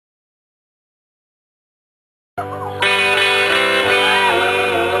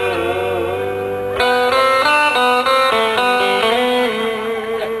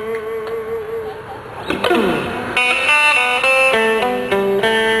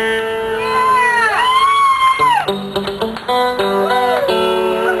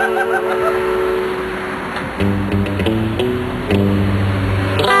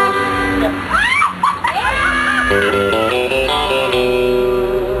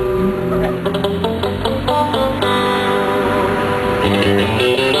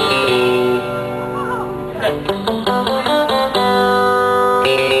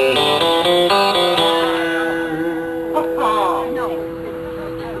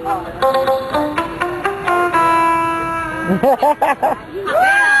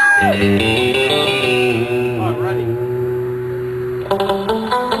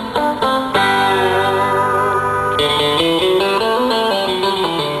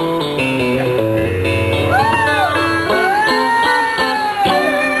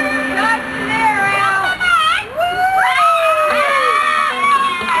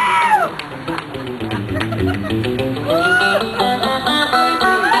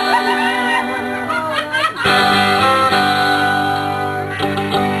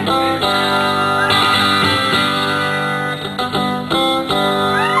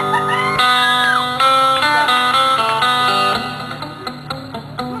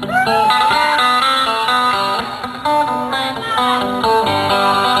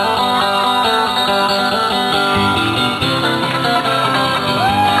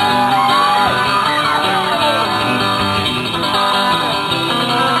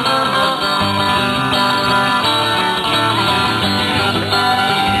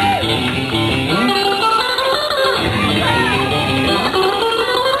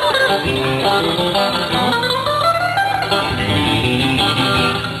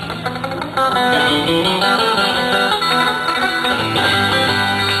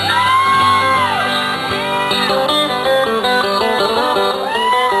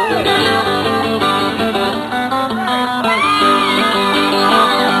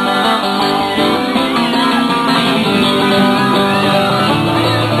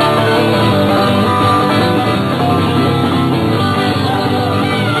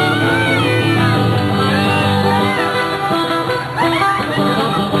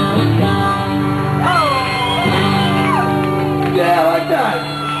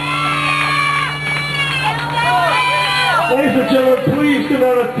Ladies and gentlemen, please do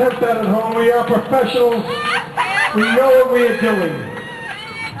not attempt that at home. We are professionals. We know what we are doing.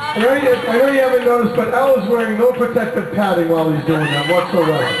 I know you haven't noticed, but Al is wearing no protective padding while he's doing that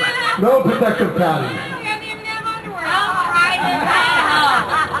whatsoever. No protective padding.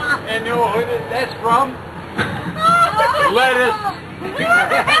 And you know who that's from? Lettuce.